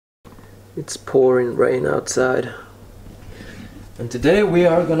It's pouring rain outside. And today we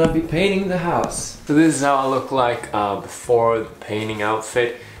are gonna be painting the house. So this is how I look like before the painting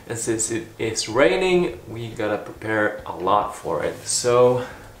outfit. And since it is raining, we gotta prepare a lot for it. So,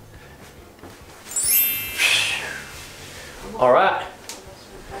 alright.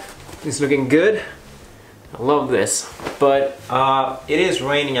 It's looking good. I love this. But it is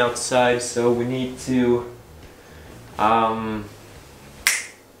raining outside, so we need to alright.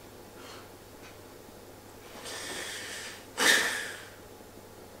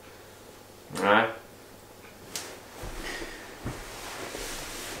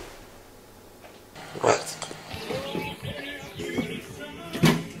 What?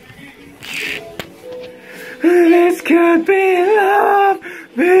 This could be love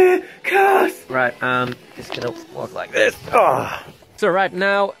because... Right, it's gonna walk like this. Oh. So right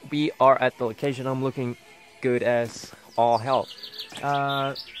now we are at the location. I'm looking good as all hell.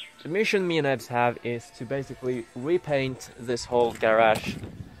 The mission me and Ebs have is to basically repaint this whole garage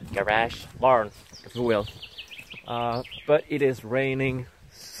barn, if you will. But it is raining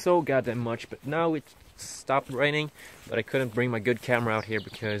so goddamn much. But now it stopped raining, but I couldn't bring my good camera out here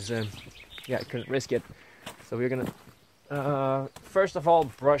because yeah, I couldn't risk it. So we're gonna first of all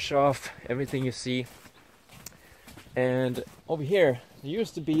brush off everything you see. And over here there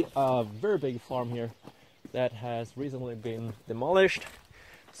used to be a very big farm here that has recently been demolished.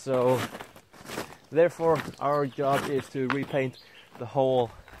 So therefore our job is to repaint the whole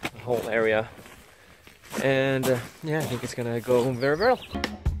area. And yeah, I think it's gonna go very well.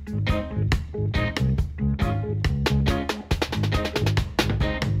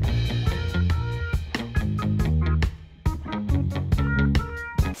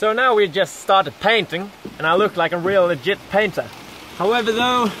 So now we just started painting, and I look like a real legit painter. However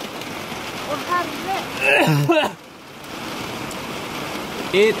though,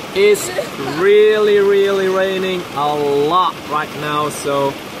 it is really raining a lot right now,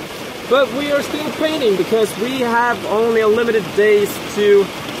 so... But we are still painting because we have only a limited days to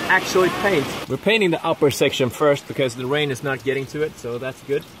actually paint. We're painting the upper section first because the rain is not getting to it, so that's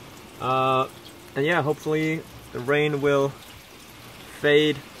good. And yeah, hopefully the rain will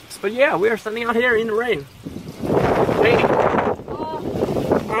fade. But yeah, we are standing out here in the rain. Painting.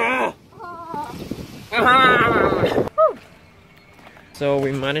 So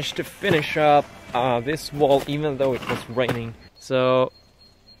we managed to finish up this wall even though it was raining. So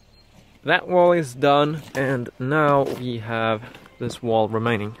that wall is done, and now we have this wall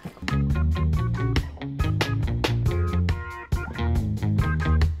remaining.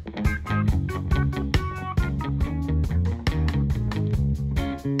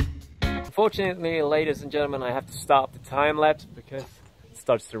 Unfortunately, ladies and gentlemen, I have to stop the time lapse because it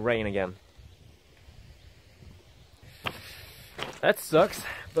starts to rain again. That sucks,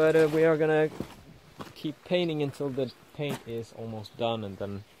 but we are gonna keep painting until the paint is almost done, and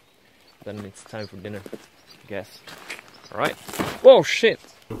then it's time for dinner, I guess. Alright. Whoa, shit!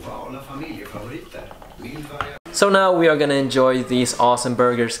 So now we are gonna enjoy these awesome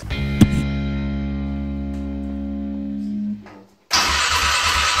burgers.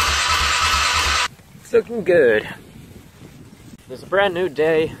 It's looking good. It's a brand new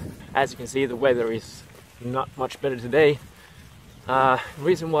day. As you can see, the weather is not much better today. The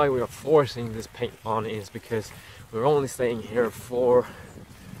reason why we are forcing this paint on is because we're only staying here for...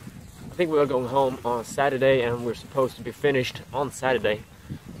 I think we are going home on Saturday, and we're supposed to be finished on Saturday.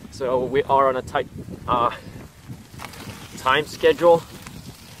 So we are on a tight time schedule.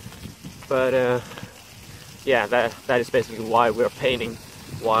 But yeah, that is basically why we're painting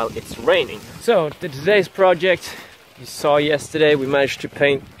while it's raining. So today's project, you saw yesterday, we managed to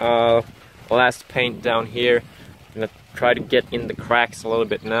paint last paint down here. I'm gonna try to get in the cracks a little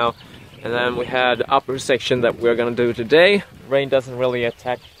bit now. And then we had the upper section that we're gonna do today. Rain doesn't really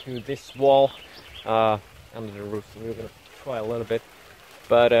attach to this wall under the roof, so we're gonna try a little bit.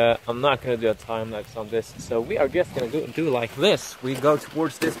 But I'm not gonna do a time lapse on this, so we are just gonna do like this. We go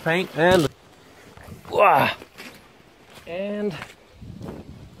towards this paint and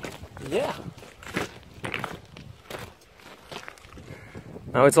yeah.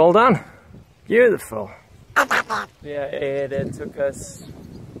 Now it's all done. Beautiful. Yeah, it took us...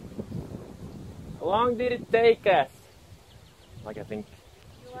 How long did it take us? Like, I think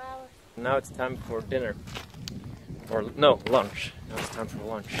 2 hours. Now it's time for dinner. Or no, lunch. Now it's time for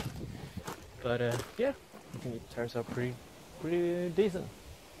lunch. But yeah, I think it turns out pretty decent,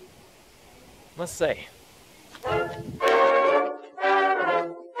 must say.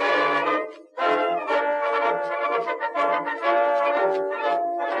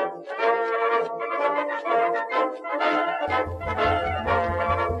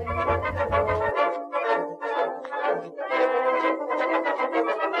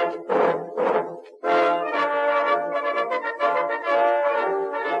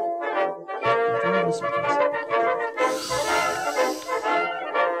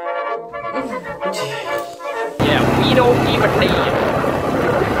 we don't even need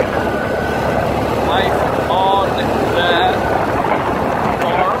life on the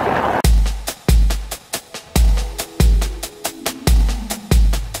farm.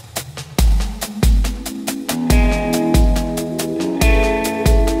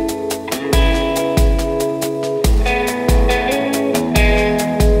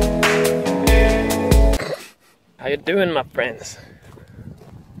 How you doing, my friends?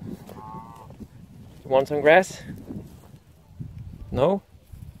 You want some grass? No?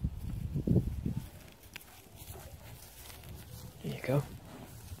 Here you go.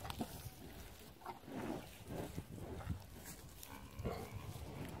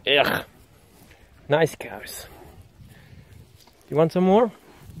 Ugh. Nice cows. You want some more?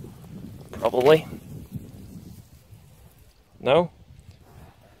 Probably. No?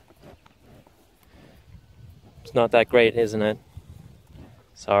 It's not that great, isn't it?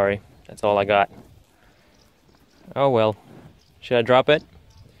 Sorry, that's all I got. Oh well. Should I drop it?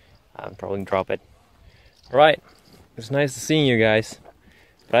 I'll probably drop it. Alright, it's nice to see you guys.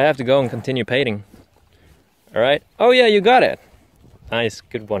 But I have to go and continue painting. Alright? Oh yeah, you got it! Nice,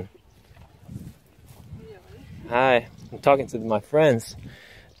 good one. Hi, I'm talking to my friends.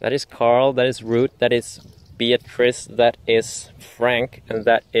 That is Carl, that is Ruth, that is Beatrice, that is Frank, and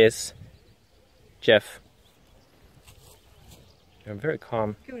that is Jeff. You're very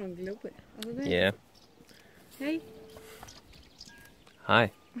calm. Yeah. Hey.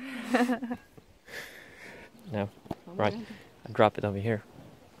 Hi. No. Right. I'll drop it over here.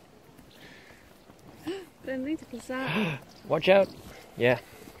 Watch out. Yeah.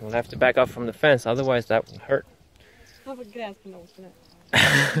 You'll have to back off from the fence, otherwise that would hurt.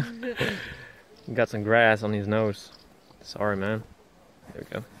 Got some grass on his nose. Sorry, man. There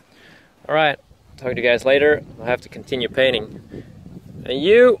we go. Alright. Talk to you guys later. I'll have to continue painting. And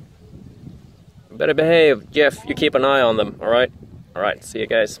you better behave. Jeff, you keep an eye on them, alright? Alright, see you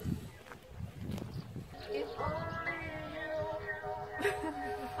guys.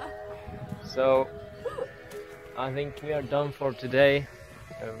 So, I think we are done for today.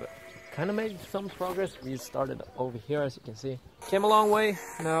 Kind of made some progress. We started over here, as you can see. Came a long way.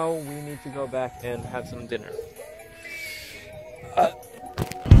 Now we need to go back and have some dinner.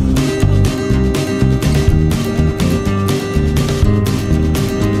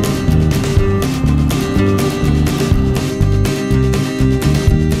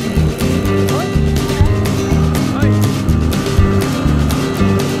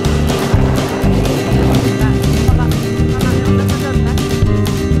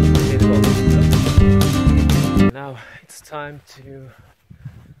 Time to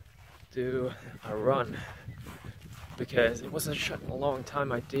do a run, because it was a long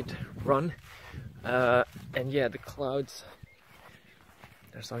time I did run, and yeah, the clouds,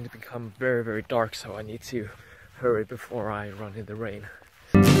 they're starting to become very, very dark, so I need to hurry before I run in the rain.